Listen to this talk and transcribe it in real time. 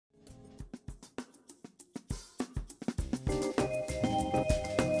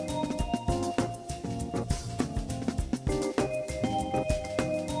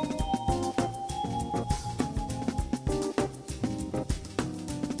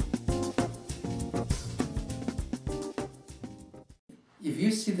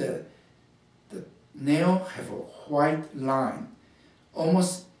you see the nail have a white line,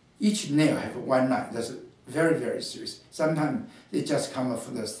 almost each nail have one line. That's very, very serious. Sometimes they just come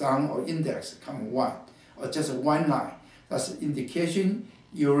from the thumb or index, come one, or just one line. That's an indication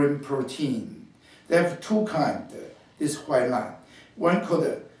urine protein. They have two kinds, this white line. One called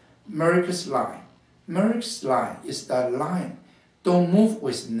the Muehrcke's line. Muehrcke's line is that line, don't move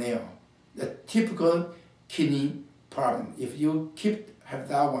with nail. The typical kidney problem. If you have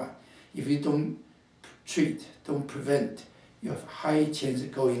that one, if you don't treat, don't prevent, you have high chance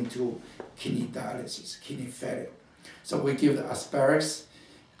of going to kidney dialysis, kidney failure. So we give the asparagus,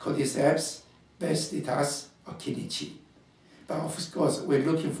 cordyceps, basidiostatus, or kidney cheese. But of course, we're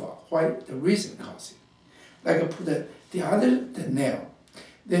looking for the reason causing. Like I put the nail,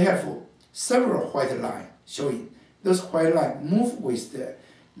 they have several white lines showing. Those white lines move with the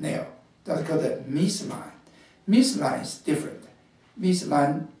nail. That's called the Mees line. Mees line is different. Mees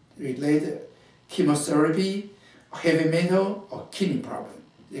line related chemotherapy, heavy metal, or kidney problem.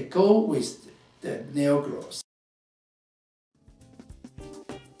 They go with the nail growth.